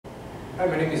Hi,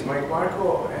 my name is Mike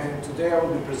Marco, and today I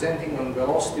will be presenting on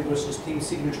velocity versus team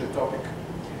signature topic,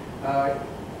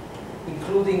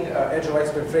 including Agile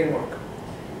Expert Framework.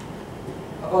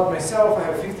 About myself, I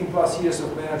have 15 plus years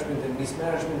of management and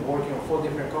mismanagement, working on 4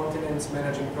 different continents,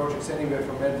 managing projects anywhere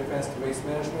from air defense to waste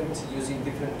management, using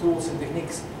different tools and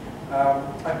techniques.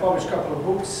 I published a couple of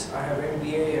books, I have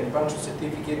MBA and a bunch of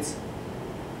certificates.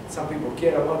 Some people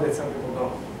care about that, some people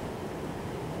don't.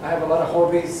 I have a lot of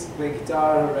hobbies, play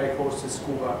guitar, ride horses,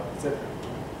 scuba, etc.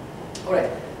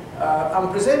 Alright, I'm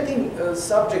presenting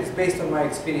subjects based on my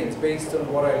experience, based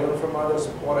on what I learn from others,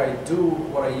 what I do,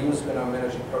 what I use when I'm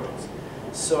managing projects.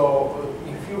 So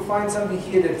if you find something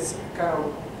here that's kind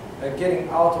of getting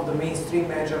out of the mainstream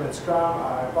Agile and Scrum,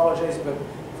 I apologize, but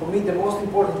for me the most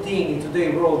important thing in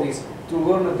today's world is to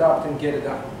learn, adapt, and get it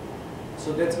done.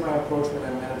 So that's my approach when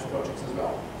I manage projects as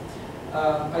well.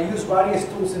 I use various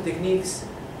tools and techniques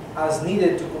as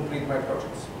needed to complete my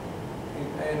projects.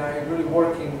 And I really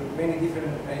work in many different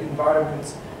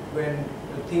environments when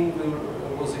the team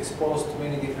was exposed to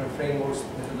many different frameworks,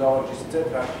 methodologies,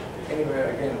 etc.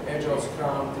 Anywhere, again, Agile,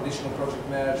 Scrum, traditional project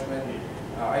management,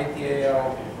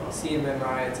 ITAL,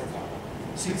 CMMI, etc.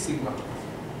 Six Sigma.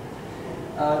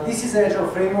 This is Agile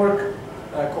framework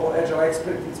called Agile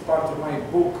Expert. It's part of my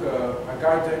book, A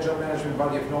Guide to Agile Management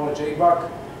Body of Knowledge, ABAC.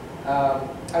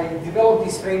 I developed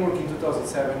this framework in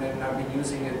 2007 and I've been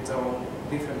using it on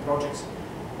different projects.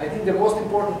 I think the most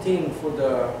important thing for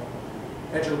the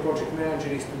Agile project manager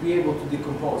is to be able to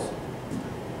decompose.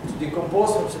 To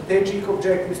decompose from strategic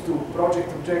objectives to project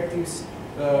objectives,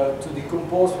 to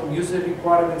decompose from user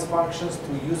requirements, functions,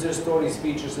 to user stories,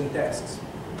 features, and tasks.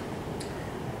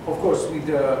 Of course, with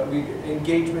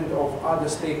engagement of other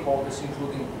stakeholders,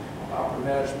 including upper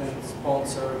management,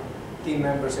 sponsor, team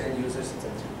members, end users,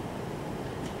 etc.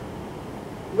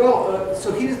 Well,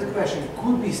 so here's the question: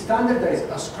 could we standardize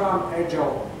a Scrum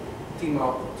Agile team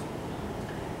output?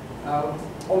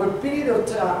 Over a period of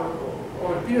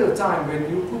time, when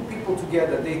you put people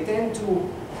together, they tend to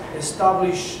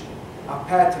establish a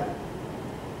pattern.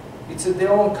 It's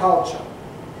their own culture,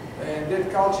 and that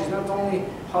culture is not only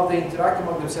how they interact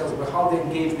among themselves, but how they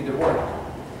engage with the work.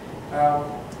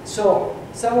 So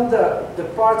some of the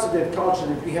parts of that culture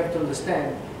that we have to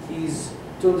understand is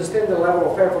to understand the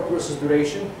level of effort versus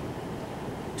duration,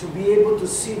 to be able to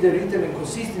see the rhythm and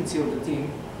consistency of the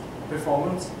team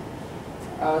performance,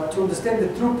 to understand the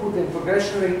throughput and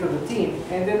progression rate of the team,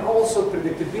 and then also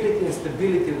predictability and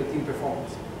stability of the team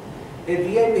performance. At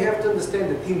the end, we have to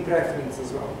understand the team preference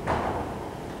as well.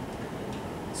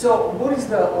 So what is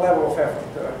the level of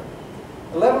effort?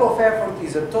 The level of effort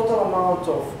is a total amount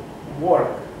of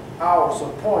work, hours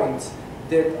or points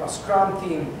that a Scrum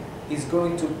team is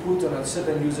going to put on a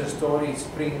certain user story,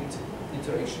 sprint,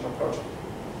 iteration, or project.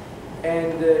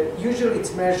 And usually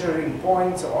it's measured in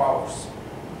points or hours.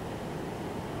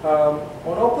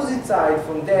 On opposite side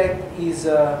from that is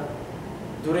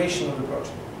duration of the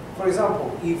project. For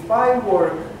example, if I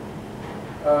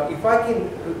can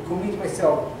commit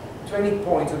myself 20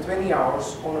 points or 20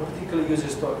 hours on a particular user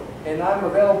story, and I'm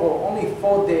available only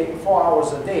 4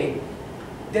 hours a day,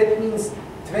 that means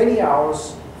 20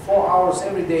 hours, 4 hours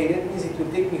every day. That means it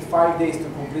will take me 5 days to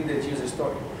complete that user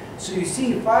story. So you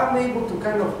see, if I'm able to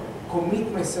kind of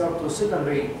commit myself to a certain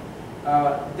rate,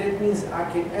 that means I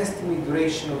can estimate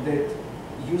duration of that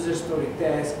user story,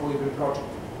 task, or even project.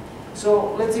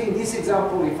 So let's say in this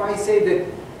example, if I say that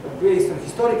based on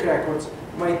historic records,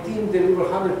 my team delivers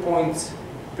 100 points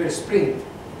per sprint,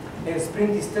 and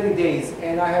sprint is 30 days,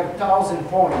 and I have 1,000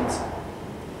 points.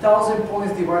 1,000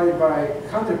 points divided by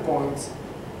 100 points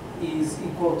is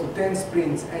equal to 10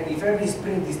 sprints, and if every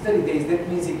sprint is 30 days, that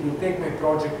means it will take my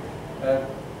project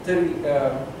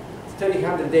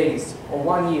 300 days or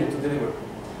 1 year to deliver.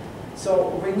 So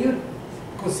when you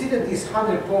consider these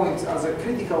 100 points as a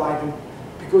critical item,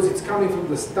 because it's coming from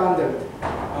the standard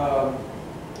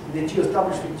that you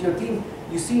establish with your team,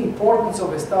 you see importance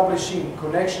of establishing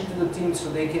connection to the team so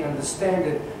they can understand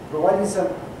it, providing some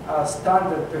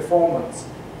standard performance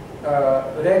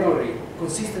regularly,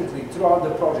 consistently throughout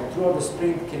the project, throughout the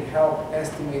sprint, can help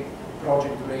estimate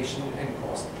project duration and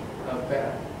cost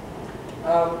better.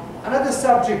 Another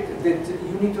subject that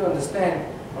you need to understand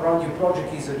around your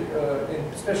project is,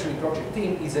 especially project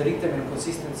team, is a rhythm and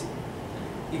consistency.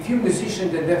 If you're a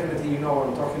musician, then definitely you know what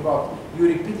I'm talking about. You're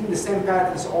repeating the same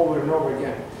patterns over and over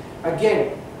again.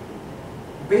 Again,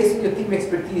 based on your team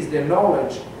expertise, their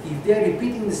knowledge, if they're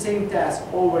repeating the same task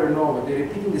over and over, they're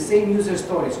repeating the same user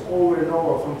stories over and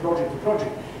over from project to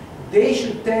project, they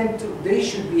should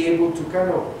be able to kind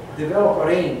of develop a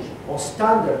range or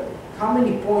standard how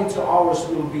many points or hours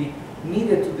will be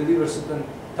needed to deliver certain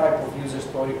type of user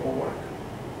story or work.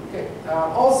 Okay.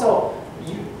 Also,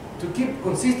 to keep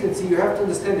consistency, you have to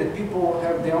understand that people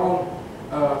have their own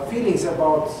feelings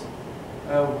about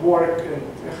work and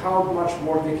how much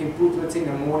work they can put, let's say, in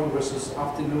the morning versus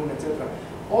afternoon, etc.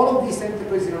 All of these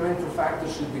enterprise environmental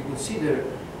factors should be considered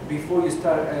before you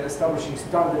start establishing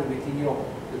standard within your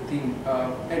team,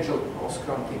 Agile or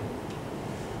Scrum team.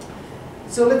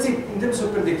 So let's say in terms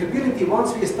of predictability,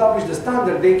 once we establish the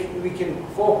standard, we can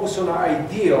focus on an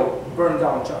ideal burn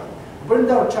down chart. Burn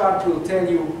down chart will tell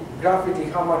you graphically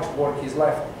how much work is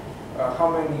left,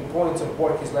 how many points of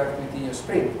work is left within your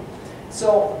sprint.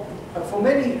 So for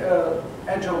many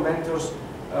Agile mentors,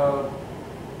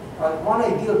 one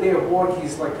ideal day of work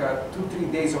is like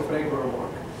 2-3 days of regular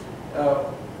work.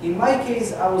 In my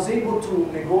case, I was able to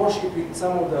negotiate with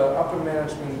some of the upper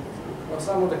management,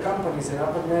 some of the companies and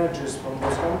upper managers from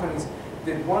those companies,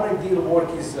 that one ideal work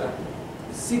is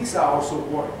 6 hours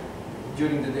of work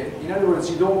during the day. In other words,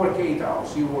 you don't work 8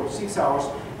 hours, you work 6 hours,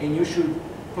 and you should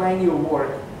plan your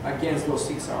work against those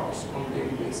 6 hours on a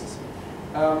daily basis.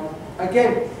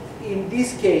 Again, in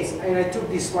this case, and I took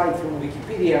this slide from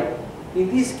Wikipedia,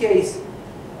 in this case,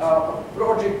 a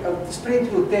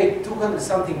sprint will take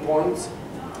 200-something points,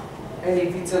 and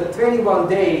if it's a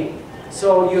 21-day,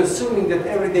 so you're assuming that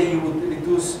every day you would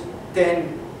reduce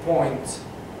 10 points.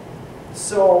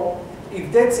 So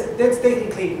if that's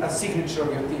technically a signature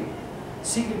of your team.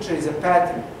 Signature is a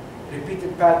pattern,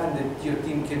 repeated pattern that your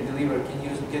team can deliver,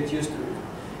 get used to it.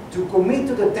 To commit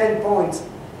to the 10 points,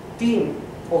 team,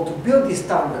 or to build this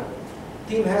standard,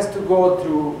 team has to go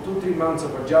through 2-3 months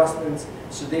of adjustments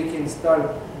so they can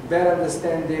start better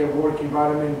understand their work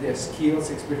environment, their skills,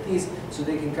 expertise, so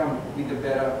they can come with a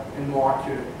better and more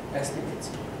accurate estimates.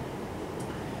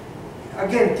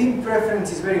 Again, team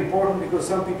preference is very important because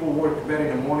some people work better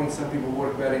in the morning, some people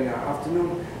work better in the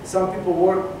afternoon, some people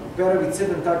work better with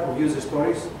certain type of user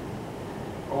stories,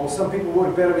 or some people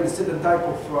work better with a certain type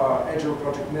of Agile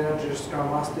project managers,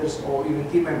 Scrum masters, or even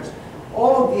team members.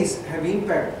 All of these have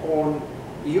impact on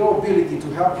your ability to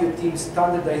help your team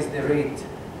standardize the rate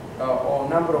or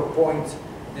number of points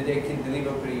that they can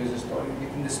deliver per user story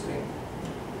within the sprint.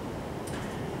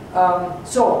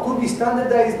 So, could we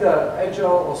standardize the Agile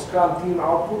or Scrum team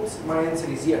outputs? My answer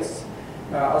is yes.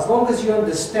 As long as you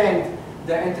understand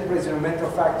the enterprise environmental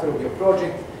factor of your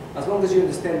project, as long as you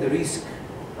understand the risk,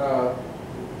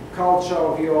 culture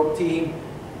of your team,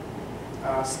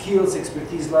 skills,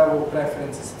 expertise level,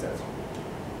 preferences, etc.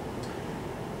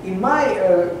 In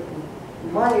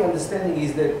my understanding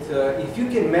is that if you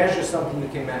can measure something, you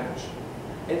can manage.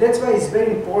 And that's why it's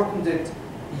very important that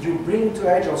you bring to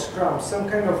Agile Scrum some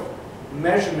kind of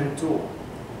measurement tool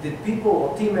that people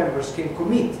or team members can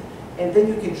commit, and then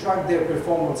you can track their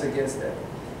performance against that.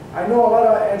 I know a lot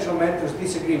of Agile mentors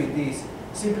disagree with this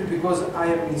simply because I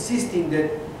am insisting that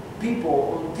people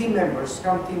or team members,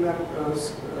 Scrum team,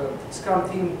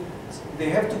 they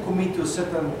have to commit to a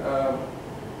certain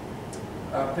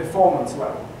performance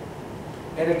level.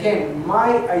 And again,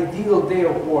 my ideal day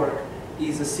of work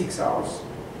is 6 hours.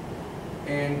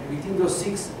 And within those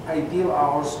 6 ideal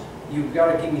hours, you've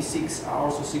got to give me 6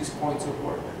 hours or 6 points of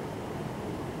work.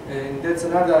 And that's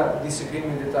another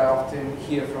disagreement that I often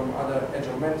hear from other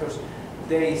Agile mentors.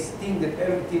 They think that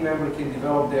every team member can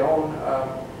develop their own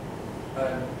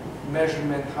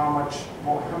measurement, how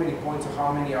many points or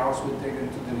how many hours would take them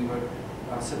to deliver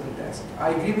a certain task. I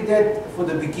agree with that for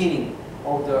the beginning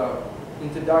of the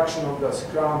introduction of the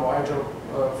Scrum or Agile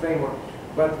framework,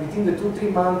 but within the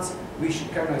 2-3 months, we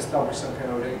should kind of establish some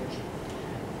kind of range.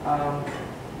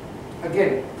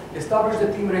 Again, establish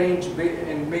the team range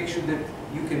and make sure that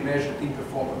you can measure team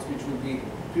performance, which will be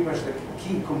pretty much the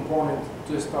key component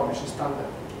to establish a standard.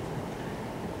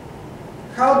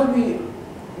 How do we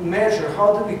measure,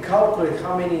 how do we calculate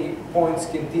how many points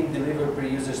can team deliver per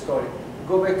user story?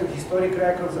 Go back to historic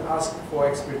records, ask for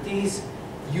expertise,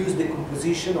 use the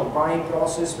composition or buying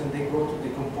process when they go to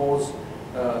decompose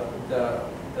the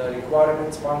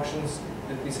requirements, functions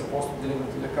that we're supposed to deliver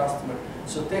to the customer.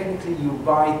 So technically you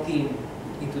buy team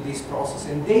into this process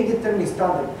and they determine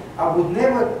standard. I would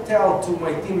never tell to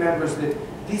my team members that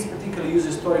this particular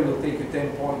user story will take you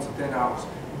 10 points or 10 hours.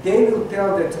 They will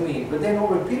tell that to me, but then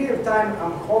over a period of time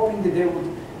I'm hoping that they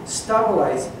would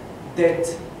stabilize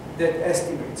that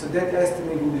estimate. So that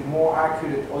estimate will be more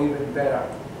accurate or even better.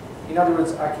 In other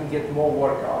words, I can get more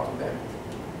work out of them.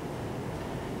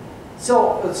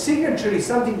 So a signature is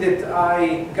something that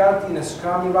I got in a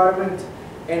Scrum environment,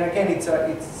 and again, it's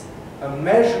a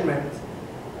measurement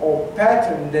or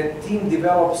pattern that team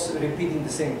develops repeating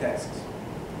the same tasks.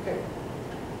 Okay.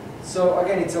 So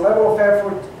again, it's a level of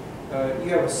effort. You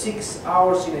have 6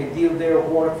 hours in a ideal day of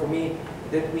work. For me,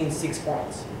 that means 6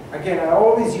 points. Again, I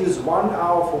always use 1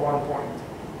 hour for 1 point,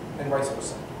 and vice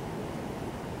versa.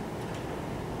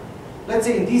 Let's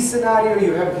say in this scenario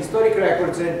you have historic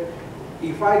records, and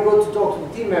if I go to talk to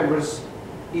the team members,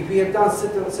 if we have done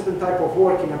certain type of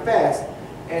work in the past,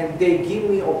 and they give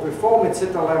me or perform at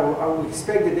certain level, I would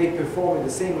expect that they perform at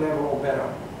the same level or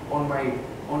better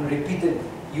on repeated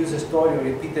user story or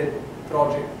repeated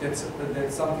project. That's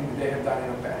something that they have done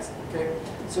in the past. Okay,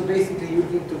 so basically you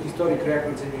look into historic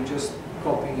records and you're just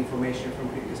copying information from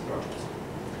previous projects.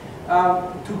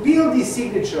 To build this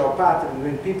signature or pattern,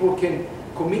 when people can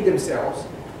commit themselves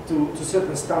to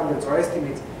certain standards or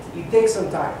estimates, it takes some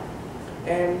time,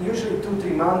 and usually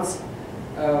 2-3 months.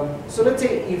 So let's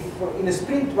say if in a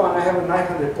sprint one I have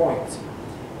 900 points,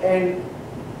 and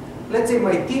let's say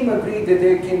my team agreed that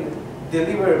they can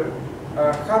deliver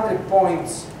 100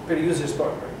 points per user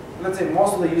story. Let's say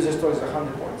most of the user stories are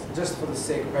 100 points, just for the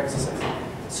sake of exercise.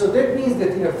 So that means that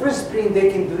in the first sprint they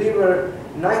can deliver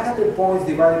 900 points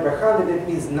divided by 100, that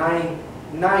means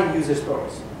 9 user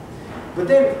stories. But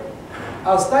then,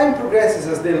 as time progresses,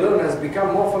 as they learn, as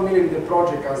become more familiar with the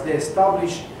project, as they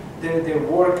establish their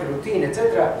work routine,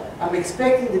 etc., I'm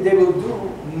expecting that they will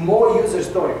do more user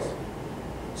stories.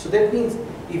 So that means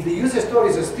if the user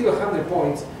stories are still 100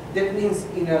 points, that means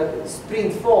in a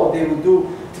sprint 4 they will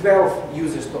do 12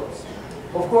 user stories.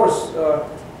 Of course,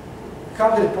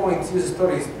 100 points user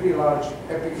story is pretty large,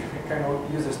 epic kind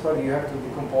of user story. You have to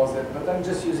decompose that, but I'm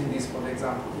just using this for the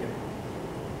example here.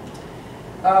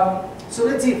 So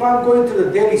let's see, if I'm going to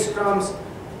the daily scrums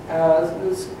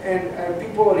and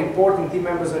people are reporting, team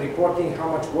members are reporting how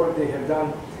much work they have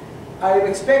done, I'm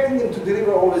expecting them to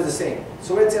deliver always the same.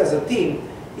 So let's say as a team,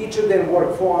 each of them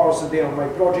work 4 hours a day on my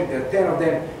project, there are 10 of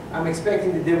them, I'm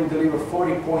expecting that they will deliver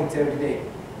 40 points every day.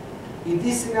 In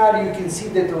this scenario, you can see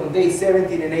that on day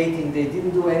 17 and 18 they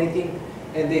didn't do anything,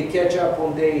 and they catch up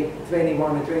on day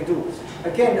 21 and 22.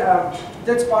 Again,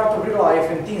 that's part of real life,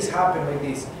 and things happen like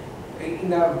this.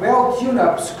 In a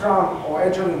well-tuned-up Scrum or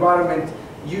Agile environment,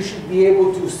 you should be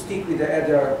able to stick with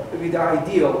the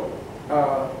ideal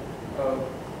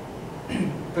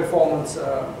performance,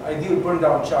 ideal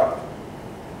burn-down chart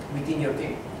within your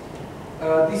team.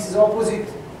 This is opposite.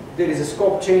 There is a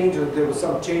scope change, or there was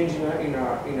some change in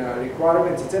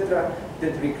requirements, etc.,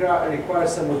 that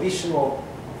requires some additional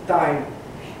time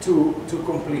to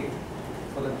complete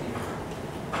for the team.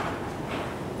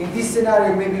 In this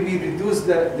scenario, maybe we reduce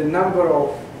the number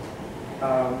of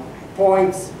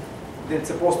points that's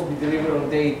supposed to be delivered on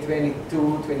day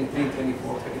 22, 23,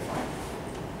 24, 25.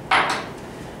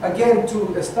 Again,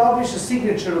 to establish a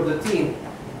signature of the team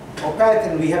or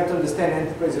pattern, we have to understand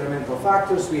enterprise elemental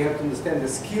factors, we have to understand the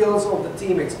skills of the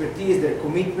team, expertise, their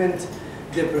commitment,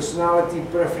 their personality,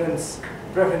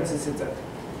 preferences, etc.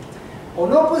 On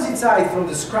the opposite side from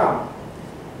the Scrum,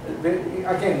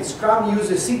 again, Scrum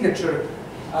uses signature.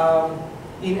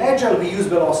 In Agile, we use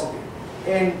velocity.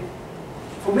 And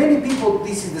for many people,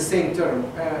 this is the same term.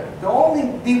 The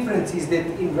only difference is that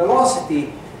in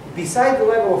velocity, beside the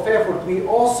level of effort, we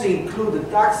also include the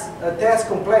task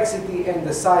complexity and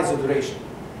the size or duration.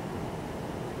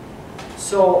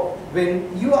 So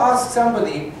when you ask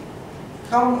somebody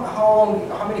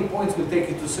how many points will take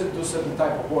you to do certain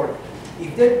type of work,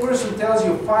 if that person tells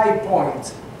you 5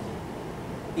 points,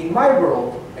 in my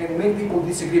world, and many people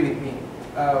disagree with me,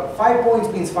 5 points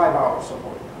means 5 hours of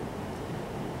work.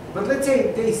 But let's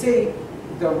say they say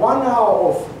the 1 hour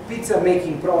of pizza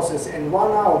making process and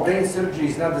 1 hour brain surgery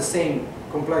is not the same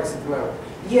complexity level.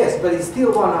 Yes, but it's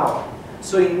still 1 hour.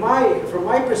 So from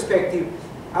my perspective,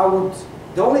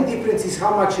 the only difference is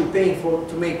how much you're paying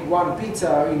to make one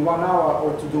pizza in 1 hour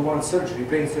or to do one surgery,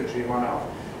 brain surgery in 1 hour.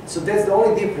 So that's the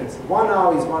only difference. 1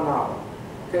 hour is 1 hour.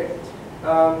 Okay.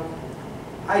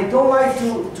 I don't like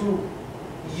to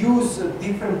use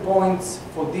different points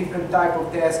for different type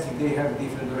of tasks if they have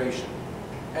different duration.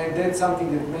 And that's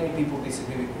something that many people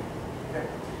disagree with me. Okay.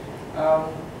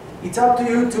 It's up to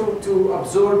you to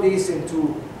absorb this and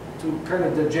to kind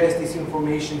of digest this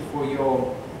information for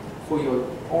your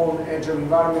own Agile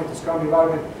environment, or Scrum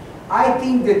environment. I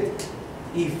think that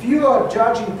if you are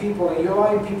judging people and you're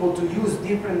allowing people to use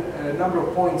different number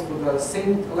of points for the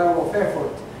same level of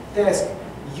effort task,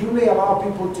 you may allow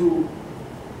people to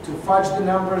fudge the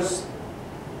numbers.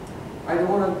 I don't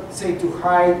want to say to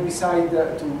hide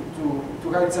to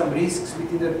hide some risks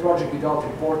within the project without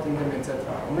reporting them, etc.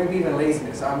 Or maybe even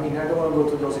laziness. I mean, I don't want to go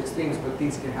to those extremes, but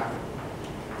things can happen.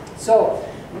 So,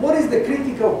 what is the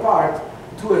critical part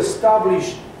to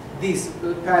establish these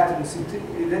patterns,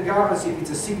 regardless if it's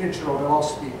a signature or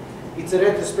velocity? It's a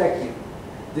retrospective.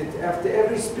 That after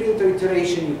every sprint or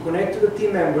iteration, you connect to the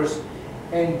team members,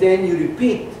 and then you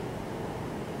repeat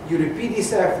You repeat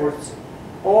these efforts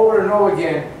over and over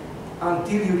again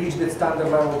until you reach that standard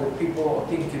level that people or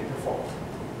team can perform.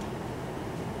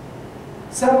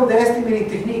 Some of the estimating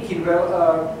technique in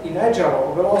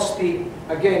Agile Velocity,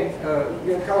 again,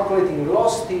 we are calculating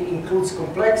velocity, includes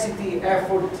complexity,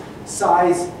 effort,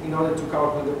 size in order to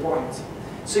calculate the points.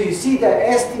 So you see that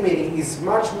estimating is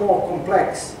much more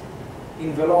complex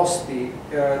in velocity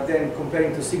than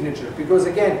comparing to signature. Because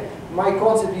again, my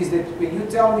concept is that when you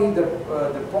tell me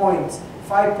the points,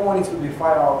 5 points will be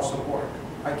 5 hours of work.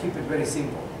 I keep it very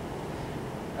simple.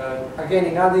 Again,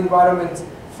 in other environments,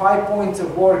 5 points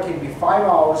of work can be 5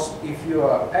 hours if you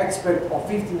are expert, or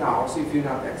 15 hours if you're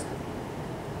not expert.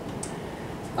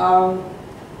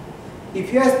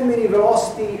 If you estimate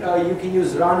velocity, you can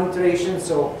use run iterations.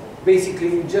 So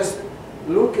basically, you just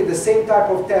look at the same type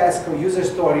of task or user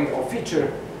story or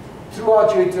feature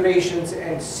throughout your iterations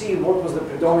and see what was the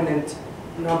predominant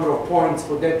number of points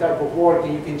for that type of work,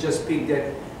 and you can just pick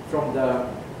that from the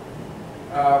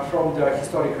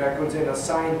historic records and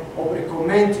assign or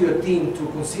recommend to your team to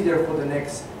consider for the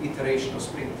next iteration of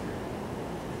sprint.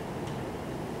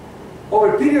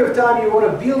 Over a period of time, you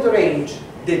want to build a range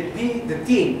that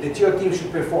that your team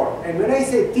should perform. And when I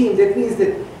say team, that means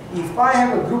that if I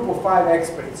have a group of 5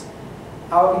 experts,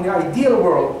 in the ideal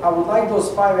world, I would like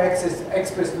those 5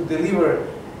 experts to deliver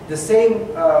the same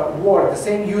work, the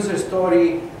same user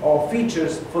story or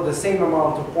features for the same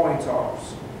amount of points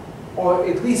hours, or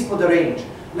at least for the range.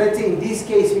 Let's say in this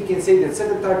case, we can say that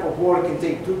certain type of work can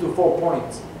take 2 to 4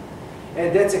 points.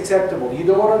 And that's acceptable. You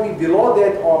don't want to be below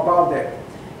that or above that.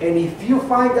 And if you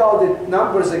find out that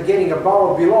numbers are getting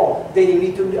above or below, then you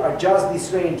need to adjust this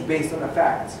range based on the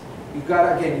facts. You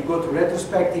got, again, you go to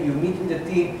retrospective, you meet with the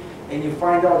team, and you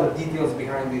find out the details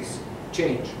behind this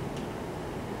change.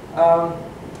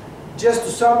 Just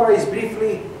to summarize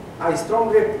briefly, I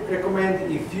strongly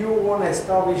recommend, if you want to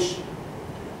establish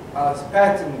a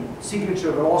pattern,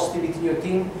 signature, velocity within your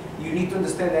team, you need to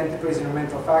understand the enterprise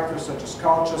environmental factors such as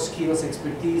culture, skills,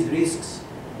 expertise, risks,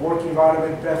 work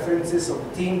environment, preferences of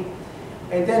the team.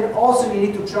 And then also you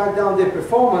need to track down their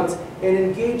performance and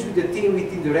engage with the team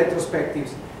within the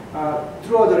retrospectives,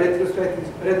 throughout the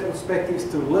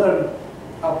retrospectives to learn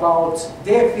about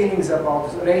their feelings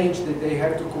about the range that they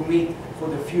have to commit for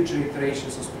the future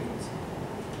iterations of sprints.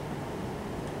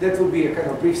 That would be a kind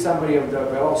of brief summary of the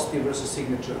velocity versus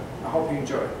signature. I hope you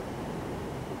enjoy it.